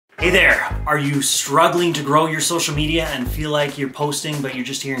Hey there, are you struggling to grow your social media and feel like you're posting but you're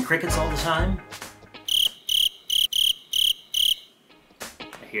just hearing crickets all the time?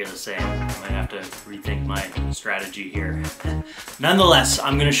 I hear the same. I might have to rethink my strategy here. Nonetheless,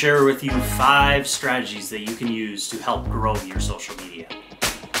 I'm going to share with you 5 strategies that you can use to help grow your social media.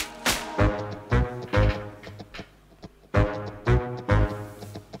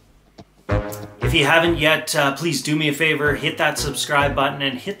 If you haven't yet, please do me a favor, hit that subscribe button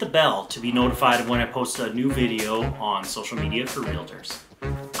and hit the bell to be notified of when I post a new video on social media for realtors.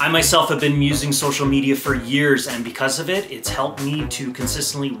 I myself have been using social media for years, and because of it, it's helped me to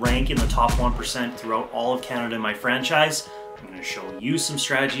consistently rank in the top 1% throughout all of Canada in my franchise. I'm going to show you some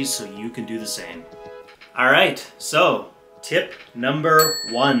strategies so you can do the same. Alright, so tip number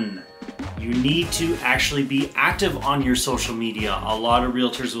 1. You need to actually be active on your social media. A lot of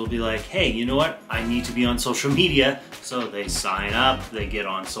realtors will be like, hey, you know what? I need to be on social media. So they sign up, they get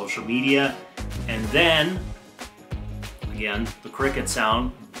on social media, and then, again, the cricket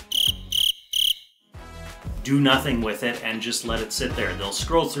sound, do nothing with it and just let it sit there. They'll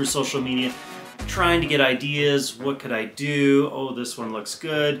scroll through social media, trying to get ideas. What could I do? Oh, this one looks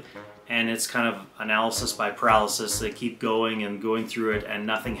good. And it's kind of analysis by paralysis. They keep going and going through it and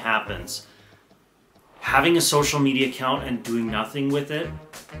nothing happens. Having a social media account and doing nothing with it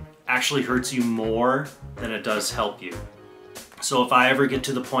actually hurts you more than it does help you. So if I ever get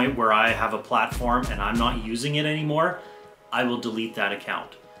to the point where I have a platform and I'm not using it anymore, I will delete that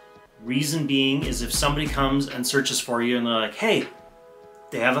account. Reason being is if somebody comes and searches for you and they're like, hey,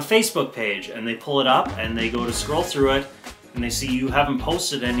 they have a Facebook page, and they pull it up and they go to scroll through it and they see you haven't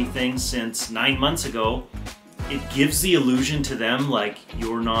posted anything since 9 months ago, it gives the illusion to them like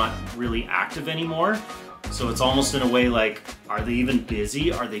you're not really active anymore. So it's almost in a way like, are they even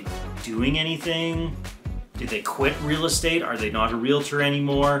busy? Are they doing anything? Did they quit real estate? Are they not a realtor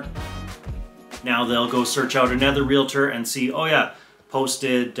anymore? Now they'll go search out another realtor and see, oh yeah,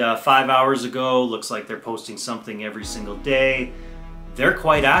 posted 5 hours ago, looks like they're posting something every single day. They're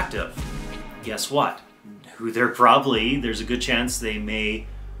quite active. Guess what? Who there's a good chance they may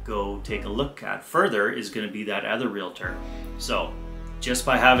go take a look at further is going to be that other realtor. So just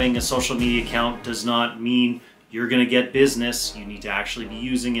by having a social media account does not mean you're going to get business. You need to actually be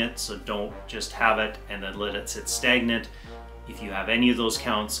using it, so don't just have it and then let it sit stagnant. If you have any of those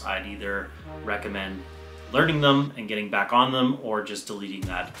accounts, I'd either recommend learning them and getting back on them, or just deleting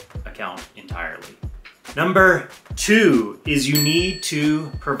that account entirely. Number 2 is you need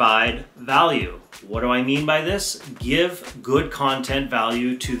to provide value. What do I mean by this? Give good content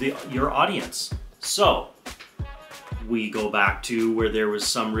value to your audience. So we go back to where there was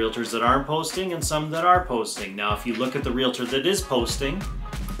some realtors that aren't posting and some that are posting. Now, if you look at the realtor that is posting,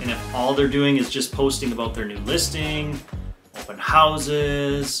 and if all they're doing is just posting about their new listing, open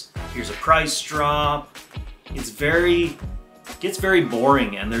houses, here's a price drop, it gets very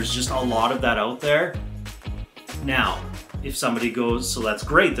boring, and there's just a lot of that out there. Now, if somebody goes, so that's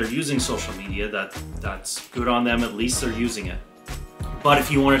great, they're using social media, that's good on them, at least they're using it. But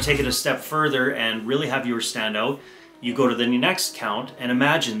if you want to take it a step further and really have yours stand out, you go to the next account and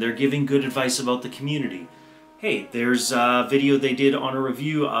imagine they're giving good advice about the community. Hey, there's a video they did on a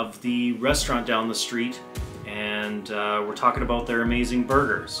review of the restaurant down the street, and we're talking about their amazing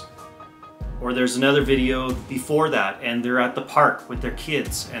burgers. Or there's another video before that and they're at the park with their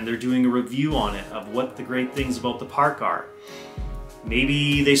kids and they're doing a review on it of what the great things about the park are.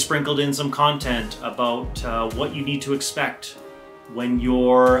 Maybe they sprinkled in some content about what you need to expect when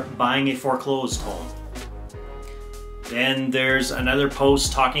you're buying a foreclosed home. Then there's another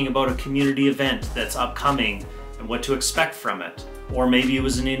post talking about a community event that's upcoming and what to expect from it. Or maybe it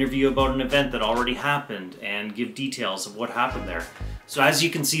was an interview about an event that already happened and give details of what happened there. So as you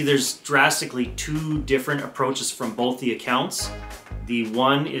can see, there's drastically 2 different approaches from both the accounts. The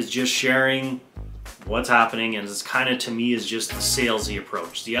one is just sharing what's happening, and it's kind of, to me, is just the salesy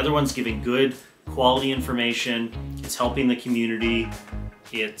approach. The other one's giving good quality information. It's helping the community.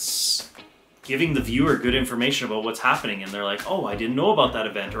 It's giving the viewer good information about what's happening, and they're like, oh, I didn't know about that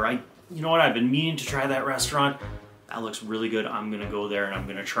event, or you know what, I've been meaning to try that restaurant. That looks really good. I'm gonna go there and I'm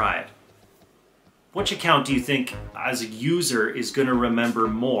gonna try it. Which account do you think, as a user, is gonna remember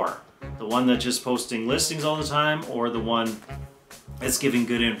more? The one that's just posting listings all the time, or the one that's giving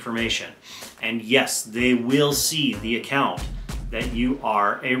good information? And yes, they will see the account that you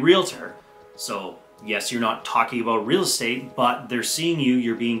are a realtor. So yes, you're not talking about real estate, but they're seeing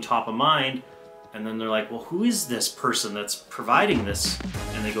you're being top of mind, and then they're like, well, who is this person that's providing this?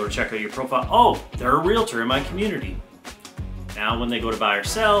 And they go to check out your profile. Oh, they're a realtor in my community. Now, when they go to buy or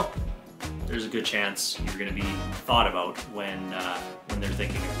sell, there's a good chance you're going to be thought about when they're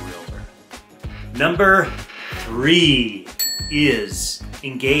thinking of a realtor. Number 3 is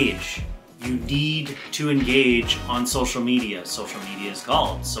engage. You need to engage on social media. Social media is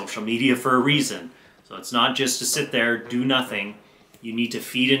called social media for a reason. So it's not just to sit there, do nothing. You need to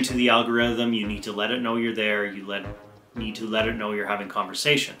feed into the algorithm. You need to let it know you're there. You need to let it know you're having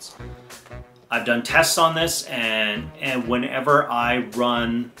conversations. I've done tests on this, and whenever I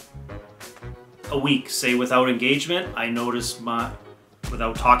run a week, say without engagement, I notice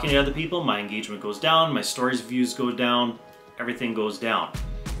without talking to other people, my engagement goes down, my stories views go down, everything goes down.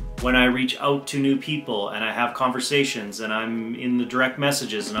 When I reach out to new people and I have conversations and I'm in the direct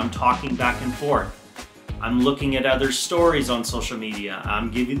messages and I'm talking back and forth, I'm looking at other stories on social media,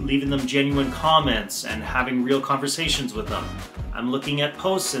 I'm leaving them genuine comments and having real conversations with them. I'm looking at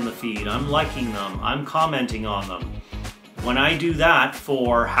posts in the feed, I'm liking them, I'm commenting on them. When I do that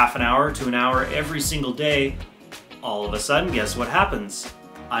for half an hour to an hour every single day, all of a sudden, guess what happens?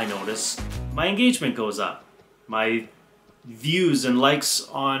 I notice my engagement goes up. My views and likes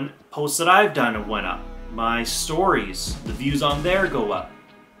on posts that I've done went up. My stories, the views on there go up.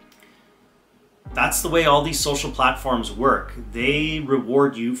 That's the way all these social platforms work. They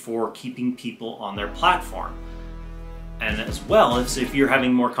reward you for keeping people on their platform. And as well, if you're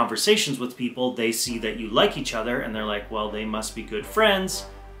having more conversations with people, they see that you like each other and they're like, well, they must be good friends.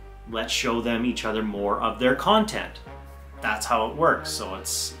 Let's show them each other more of their content. That's how it works. So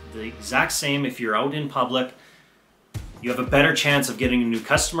it's the exact same if you're out in public. You have a better chance of getting a new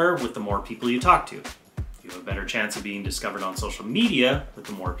customer with the more people you talk to. You have a better chance of being discovered on social media with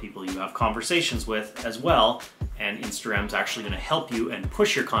the more people you have conversations with as well. And Instagram's actually going to help you and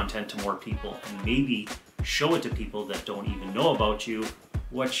push your content to more people and maybe show it to people that don't even know about you,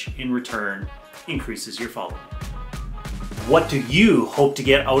 which in return increases your following. What do you hope to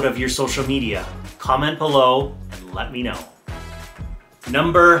get out of your social media? Comment below and let me know.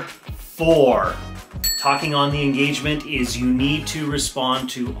 Number 4, talking on the engagement, is you need to respond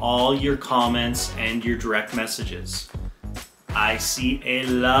to all your comments and your direct messages. I see a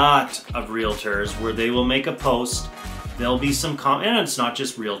lot of realtors where they will make a post, there'll be some comments, and it's not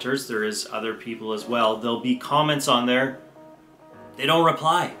just realtors, there is other people as well, there'll be comments on there, they don't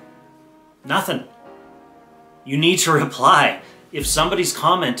reply. Nothing. You need to reply. If somebody's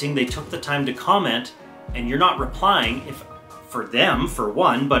commenting, they took the time to comment, and you're not replying, for them, for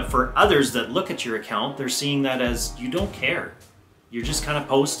one, but for others that look at your account, they're seeing that as you don't care. You're just kind of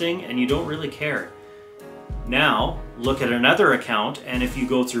posting and you don't really care. Now, look at another account, and if you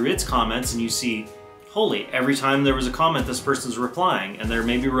go through its comments and you see, holy, every time there was a comment, this person's replying, and they're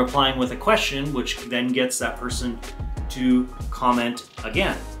maybe replying with a question, which then gets that person to comment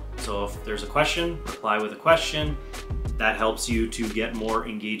again. So if there's a question, reply with a question. That helps you to get more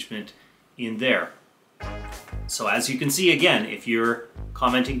engagement in there. So as you can see, again, if you're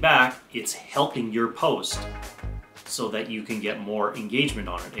commenting back, it's helping your post so that you can get more engagement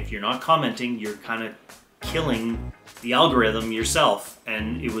on it. If you're not commenting, you're kind of killing the algorithm yourself,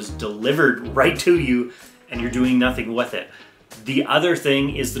 and it was delivered right to you and you're doing nothing with it. The other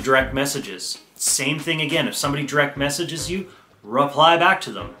thing is the direct messages. Same thing again, if somebody direct messages you, reply back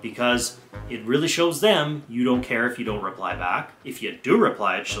to them, because it really shows them you don't care if you don't reply back. If you do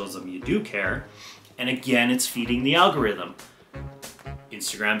reply, it shows them you do care. And again, it's feeding the algorithm.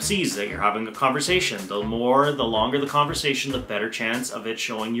 Instagram sees that you're having a conversation. The longer the conversation, the better chance of it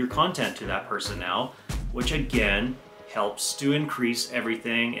showing your content to that person now, which again helps to increase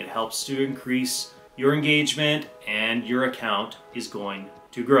everything. It helps to increase your engagement, and your account is going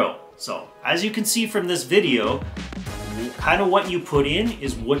to grow. So as you can see from this video, kind of what you put in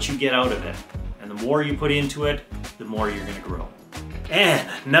is what you get out of it. And the more you put into it, the more you're going to grow. And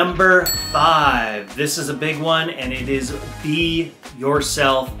number 5, this is a big one, and it is be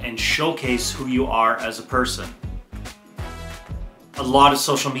yourself and showcase who you are as a person. A lot of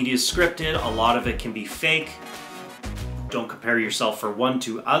social media is scripted, a lot of it can be fake. Don't compare yourself for one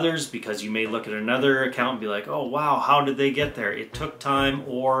to others, because you may look at another account and be like, oh wow, how did they get there? It took time,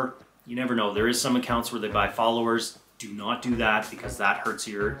 or you never know. There is some accounts where they buy followers. Do not do that, because that hurts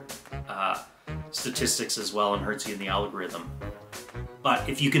your statistics as well and hurts you in the algorithm. But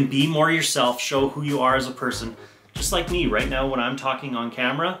if you can be more yourself, show who you are as a person, just like me right now when I'm talking on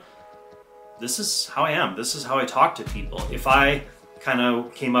camera, this is how I am. This is how I talk to people. If I kind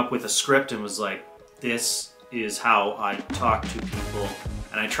of came up with a script and was like, this is how I talk to people,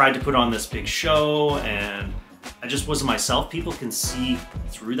 and I tried to put on this big show and I just wasn't myself, people can see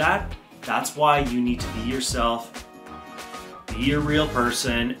through that. That's why you need to be yourself, be a real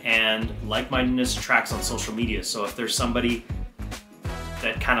person, and like-mindedness attracts on social media. So if there's somebody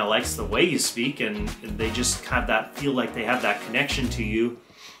that kind of likes the way you speak and they just have that, feel like they have that connection to you,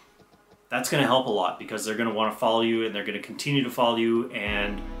 that's going to help a lot because they're going to want to follow you and they're going to continue to follow you,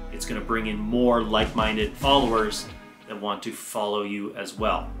 and it's going to bring in more like-minded followers that want to follow you as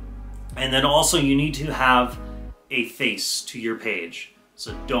well. And then also you need to have a face to your page.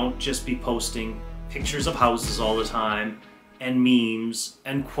 So don't just be posting pictures of houses all the time and memes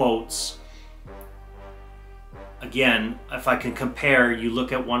and quotes. Again, if I can compare, you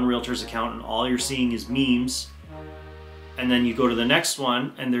look at one realtor's account and all you're seeing is memes, and then you go to the next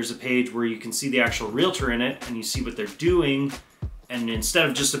one and there's a page where you can see the actual realtor in it and you see what they're doing, and instead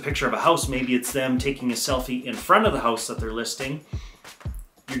of just a picture of a house, maybe it's them taking a selfie in front of the house that they're listing.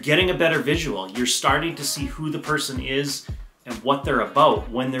 You're getting a better visual. You're starting to see who the person is and what they're about.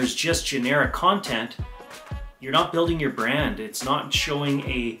 When there's just generic content, you're not building your brand. It's not showing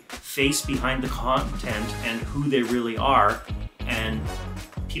a face behind the content and who they really are. And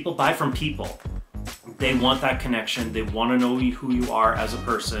people buy from people. They want that connection. They want to know who you are as a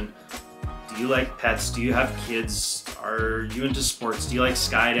person. Do you like pets? Do you have kids? Are you into sports? Do you like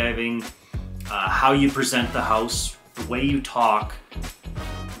skydiving? How you present the house, the way you talk,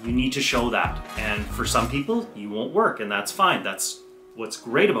 you need to show that. And for some people, you won't work, and that's fine. That's what's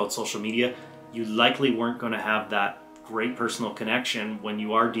great about social media. You likely weren't going to have that great personal connection when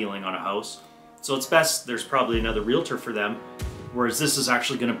you are dealing on a house. So it's best there's probably another realtor for them, whereas this is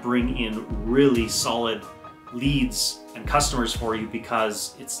actually going to bring in really solid leads and customers for you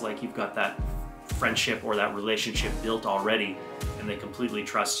because it's like you've got that friendship or that relationship built already, and they completely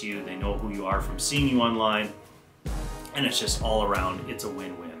trust you. They know who you are from seeing you online, and it's just all around, it's a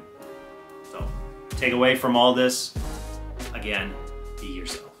win-win. So take away from all this, again, be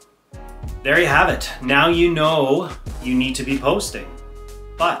yourself. There you have it. Now you know you need to be posting,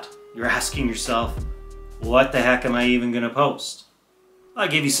 but you're asking yourself, what the heck am I even gonna post? I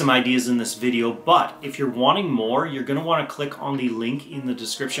gave you some ideas in this video, but if you're wanting more, you're gonna wanna click on the link in the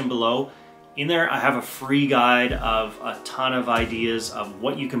description below. In there, I have a free guide of a ton of ideas of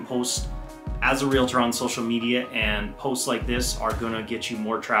what you can post as a realtor on social media, and posts like this are gonna get you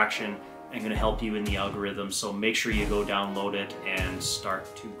more traction and gonna help you in the algorithm. So make sure you go download it and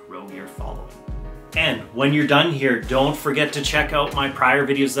start to grow your following. And when you're done here, don't forget to check out my prior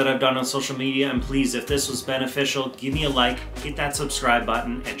videos that I've done on social media. And please, if this was beneficial, give me a like, hit that subscribe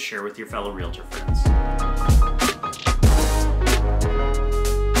button, and share with your fellow realtor friends.